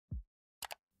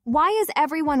Why is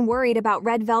everyone worried about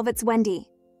Red Velvet's Wendy?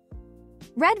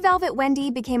 Red Velvet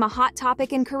Wendy became a hot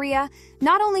topic in Korea,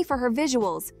 not only for her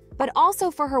visuals, but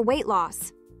also for her weight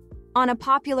loss. On a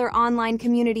popular online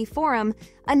community forum,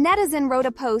 a netizen wrote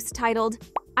a post titled,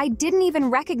 "I didn't even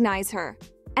recognize her,"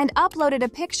 and uploaded a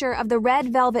picture of the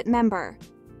Red Velvet member.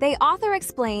 The author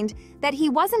explained that he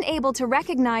wasn't able to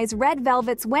recognize Red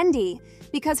Velvet's Wendy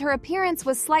because her appearance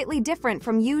was slightly different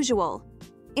from usual.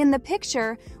 In the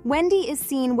picture, Wendy is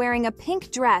seen wearing a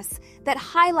pink dress that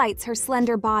highlights her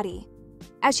slender body.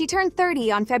 As she turned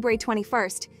 30 on February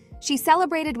 21st, she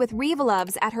celebrated with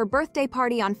Reveloves at her birthday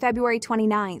party on February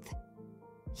 29th.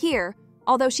 Here,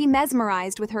 although she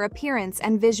mesmerized with her appearance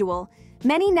and visual,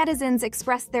 many netizens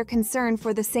expressed their concern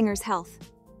for the singer's health.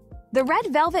 The Red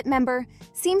Velvet member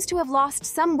seems to have lost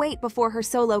some weight before her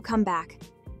solo comeback.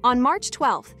 On March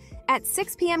 12th, at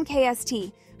 6 p.m.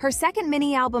 KST, her second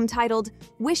mini-album titled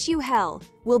Wish You Hell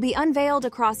will be unveiled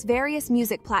across various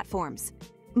music platforms.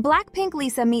 BLACKPINK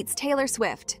Lisa meets Taylor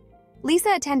Swift.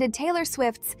 Lisa attended Taylor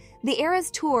Swift's The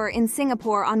Eras Tour in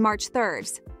Singapore on March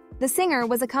 3rd. The singer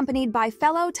was accompanied by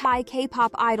fellow Thai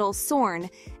K-pop idol Sorn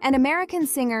and American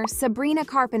singer Sabrina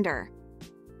Carpenter.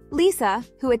 Lisa,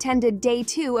 who attended Day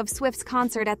 2 of Swift's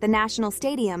concert at the National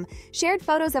Stadium, shared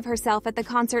photos of herself at the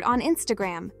concert on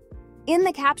Instagram. In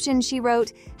the caption, she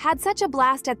wrote, "Had such a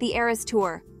blast at the Eras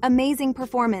Tour. Amazing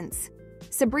performance."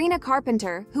 Sabrina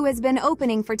Carpenter, who has been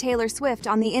opening for Taylor Swift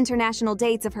on the international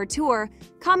dates of her tour,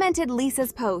 commented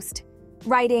Lisa's post,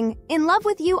 writing, "In love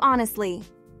with you honestly."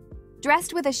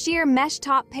 Dressed with a sheer mesh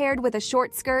top paired with a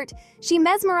short skirt, she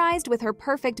mesmerized with her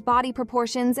perfect body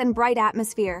proportions and bright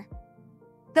atmosphere.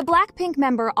 The BLACKPINK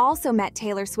member also met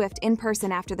Taylor Swift in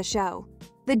person after the show.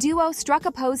 The duo struck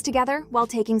a pose together while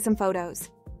taking some photos.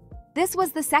 This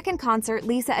was the second concert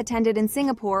Lisa attended in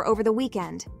Singapore over the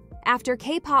weekend, after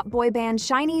K-pop boy band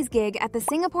SHINee's gig at the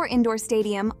Singapore Indoor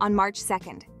Stadium on March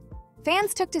 2nd.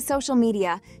 Fans took to social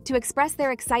media to express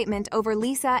their excitement over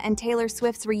Lisa and Taylor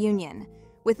Swift's reunion,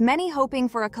 with many hoping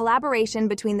for a collaboration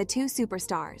between the two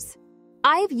superstars.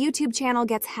 IVE YouTube channel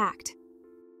gets hacked.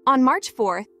 On March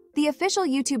 4th, the official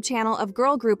YouTube channel of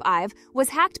girl group IVE was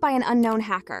hacked by an unknown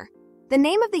hacker. The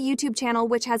name of the YouTube channel,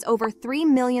 which has over 3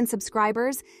 million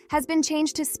subscribers, has been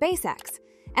changed to SpaceX,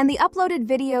 and the uploaded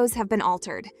videos have been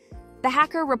altered. The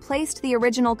hacker replaced the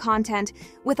original content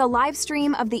with a live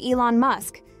stream of the Elon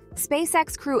Musk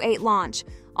SpaceX Crew 8 launch,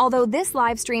 although this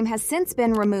live stream has since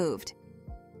been removed.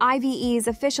 IVE's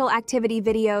official activity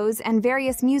videos and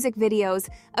various music videos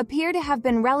appear to have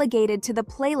been relegated to the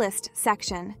playlist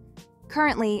section.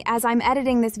 Currently, as I'm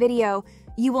editing this video,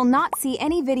 you will not see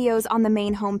any videos on the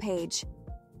main homepage.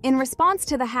 In response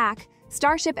to the hack,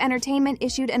 Starship Entertainment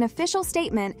issued an official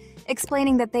statement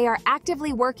explaining that they are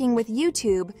actively working with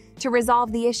YouTube to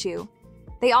resolve the issue.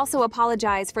 They also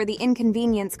apologize for the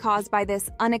inconvenience caused by this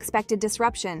unexpected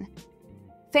disruption.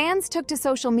 Fans took to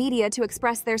social media to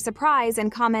express their surprise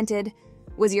and commented,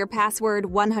 "Was your password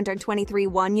 123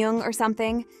 wonyoung or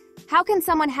something? How can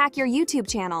someone hack your YouTube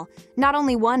channel? Not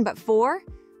only one, but 4?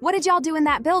 What did y'all do in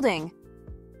that building?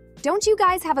 Don't you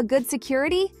guys have a good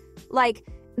security? Like,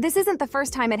 this isn't the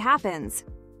first time it happens.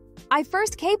 I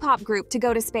first K-pop group to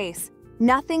go to space.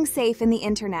 Nothing safe in the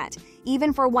internet,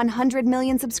 even for 100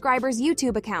 million subscribers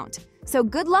YouTube account. So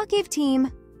good luck, IVE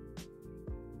team."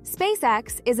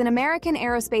 SpaceX is an American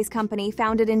aerospace company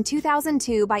founded in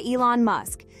 2002 by Elon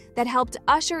Musk that helped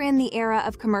usher in the era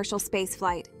of commercial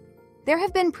spaceflight. There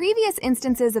have been previous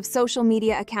instances of social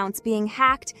media accounts being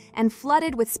hacked and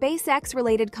flooded with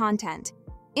SpaceX-related content,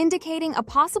 indicating a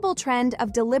possible trend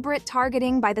of deliberate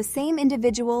targeting by the same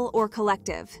individual or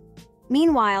collective.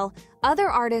 Meanwhile, other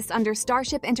artists under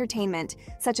Starship Entertainment,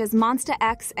 such as Monsta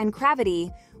X and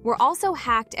Gravity, were also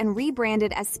hacked and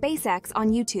rebranded as SpaceX on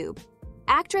YouTube.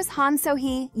 Actress Han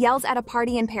So-hee yells at a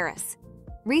party in Paris.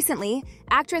 Recently,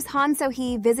 actress Han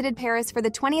So-hee visited Paris for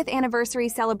the 20th anniversary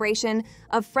celebration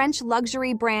of French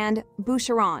luxury brand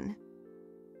Boucheron.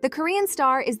 The Korean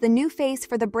star is the new face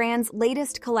for the brand's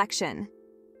latest collection.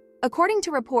 According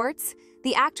to reports,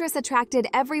 the actress attracted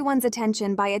everyone's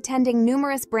attention by attending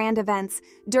numerous brand events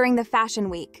during the Fashion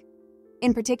Week.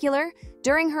 In particular,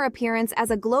 during her appearance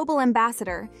as a global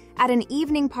ambassador at an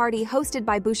evening party hosted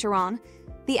by Boucheron,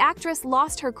 the actress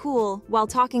lost her cool while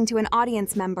talking to an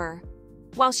audience member.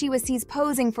 While she was seen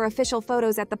posing for official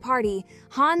photos at the party,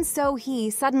 Han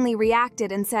So-hee suddenly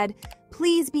reacted and said,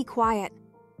 "Please be quiet."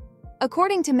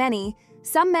 According to many,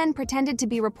 some men pretended to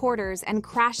be reporters and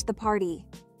crashed the party.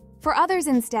 For others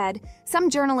instead,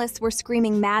 some journalists were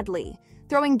screaming madly,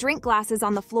 throwing drink glasses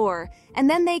on the floor, and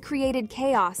then they created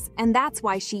chaos, and that's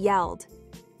why she yelled.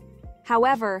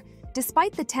 However,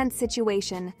 despite the tense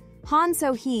situation, Han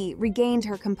So-hee regained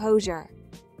her composure.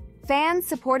 Fans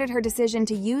supported her decision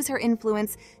to use her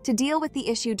influence to deal with the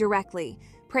issue directly,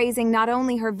 praising not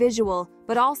only her visual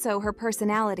but also her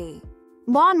personality.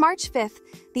 On March 5th,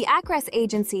 the actress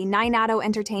agency Nine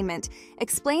Entertainment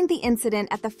explained the incident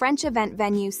at the French event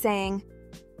venue, saying,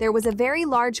 "There was a very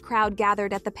large crowd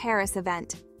gathered at the Paris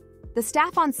event. The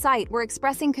staff on site were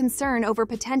expressing concern over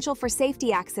potential for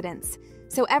safety accidents,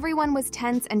 so everyone was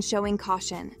tense and showing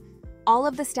caution. All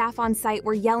of the staff on site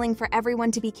were yelling for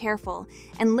everyone to be careful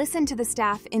and listen to the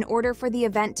staff in order for the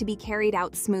event to be carried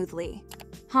out smoothly."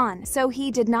 Han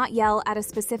So-hee did not yell at a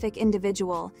specific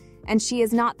individual, and she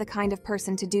is not the kind of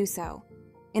person to do so.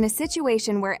 In a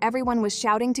situation where everyone was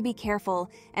shouting to be careful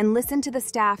and listen to the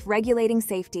staff regulating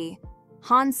safety,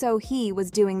 Han So-hee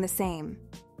was doing the same.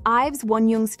 IVE's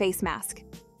Wonyoung's face mask.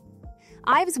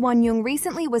 IVE's Wonyoung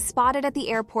recently was spotted at the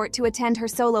airport to attend her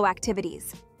solo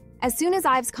activities. As soon as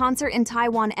IVE's concert in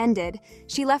Taiwan ended,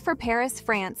 she left for Paris,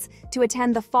 France, to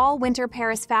attend the Fall-Winter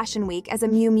Paris Fashion Week as a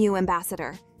Miu Miu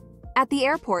ambassador. At the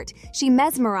airport, she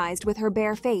mesmerized with her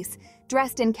bare face,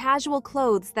 dressed in casual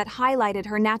clothes that highlighted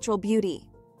her natural beauty.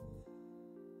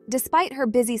 Despite her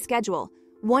busy schedule,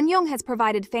 Wonyoung has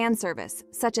provided fan service,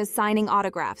 such as signing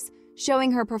autographs,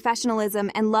 showing her professionalism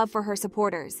and love for her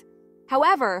supporters.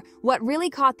 However, what really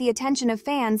caught the attention of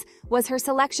fans was her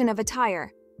selection of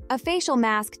attire, a facial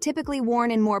mask typically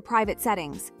worn in more private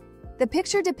settings. The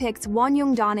picture depicts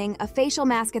Wonyoung donning a facial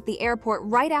mask at the airport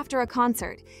right after a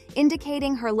concert,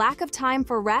 indicating her lack of time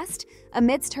for rest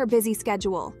amidst her busy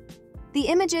schedule. The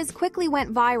images quickly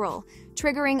went viral,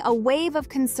 triggering a wave of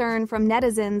concern from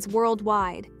netizens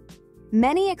worldwide.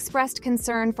 Many expressed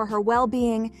concern for her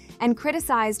well-being and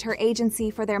criticized her agency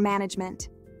for their management.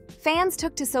 Fans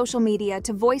took to social media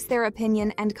to voice their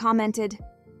opinion and commented,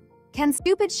 "Can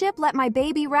stupid ship let my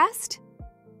baby rest?"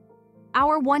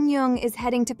 Our Wonyoung is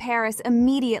heading to Paris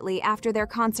immediately after their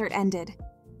concert ended.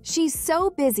 She's so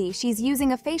busy she's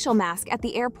using a facial mask at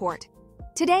the airport.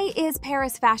 Today is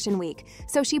Paris Fashion Week,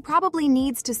 so she probably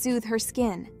needs to soothe her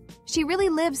skin. She really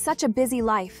lives such a busy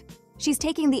life. She's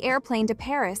taking the airplane to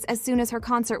Paris as soon as her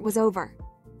concert was over.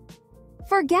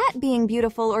 Forget being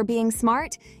beautiful or being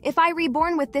smart. If I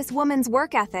reborn with this woman's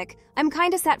work ethic, I'm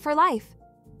kinda set for life.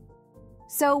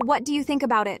 So what do you think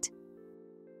about it?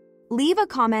 Leave a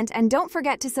comment and don't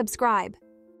forget to subscribe.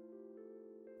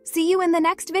 See you in the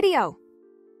next video.